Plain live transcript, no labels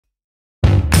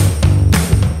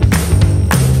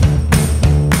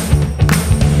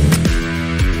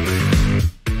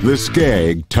The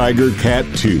Scag Tiger Cat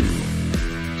II,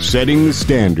 setting the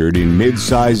standard in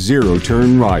mid-size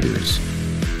zero-turn riders.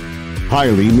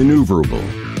 Highly maneuverable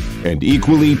and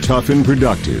equally tough and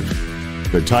productive,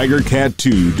 the Tiger Cat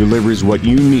II delivers what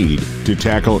you need to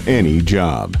tackle any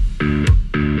job.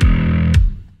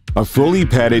 A fully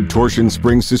padded torsion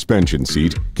spring suspension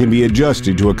seat can be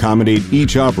adjusted to accommodate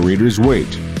each operator's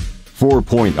weight.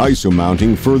 4-point ISO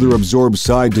mounting further absorbs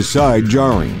side-to-side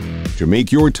jarring to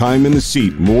make your time in the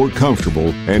seat more comfortable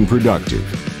and productive.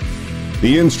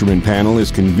 The instrument panel is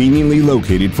conveniently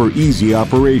located for easy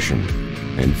operation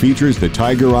and features the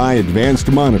Tiger Eye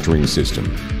Advanced Monitoring System,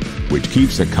 which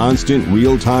keeps a constant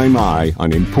real-time eye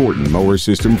on important mower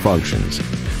system functions.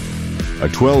 A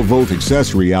 12-volt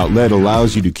accessory outlet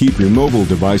allows you to keep your mobile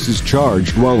devices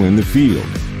charged while in the field.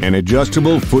 An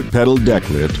adjustable foot pedal deck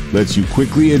lift lets you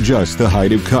quickly adjust the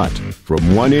height of cut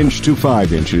from 1 inch to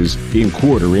 5 inches in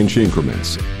quarter-inch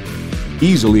increments.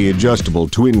 Easily adjustable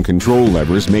twin control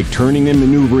levers make turning and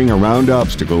maneuvering around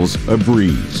obstacles a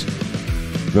breeze.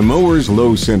 The mower's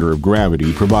low center of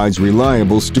gravity provides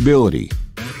reliable stability,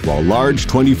 while large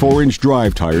 24-inch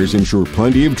drive tires ensure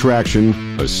plenty of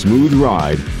traction, a smooth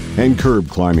ride, and curb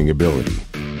climbing ability.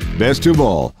 Best of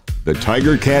all, the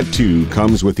Tiger Cat II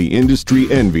comes with the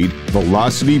industry-envied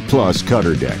Velocity Plus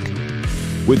cutter deck.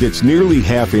 With its nearly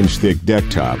half-inch thick deck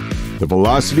top, the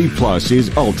Velocity Plus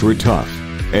is ultra-tough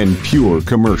and pure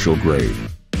commercial grade.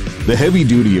 The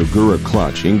heavy-duty Agura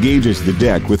clutch engages the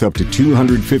deck with up to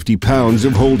 250 pounds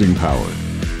of holding power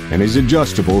and is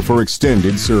adjustable for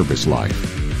extended service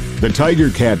life. The Tiger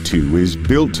Cat II is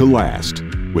built to last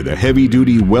with a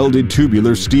heavy-duty welded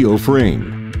tubular steel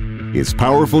frame. Its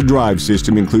powerful drive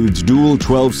system includes dual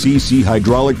 12cc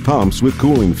hydraulic pumps with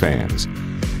cooling fans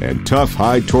and tough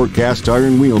high-torque cast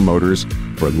iron wheel motors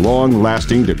for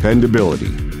long-lasting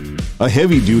dependability. A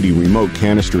heavy-duty remote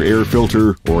canister air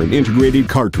filter or an integrated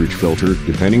cartridge filter,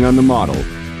 depending on the model,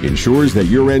 ensures that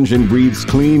your engine breathes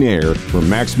clean air for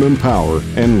maximum power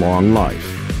and long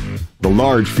life. The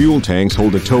large fuel tanks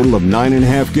hold a total of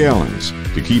 9.5 gallons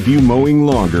to keep you mowing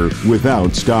longer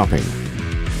without stopping.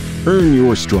 Earn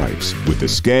your stripes with the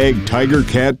Scag Tiger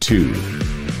Cat II,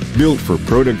 built for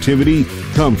productivity,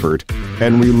 comfort,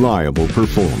 and reliable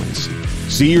performance.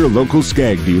 See your local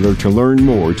Scag dealer to learn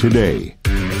more today.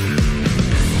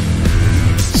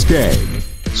 Scag,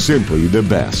 simply the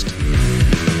best.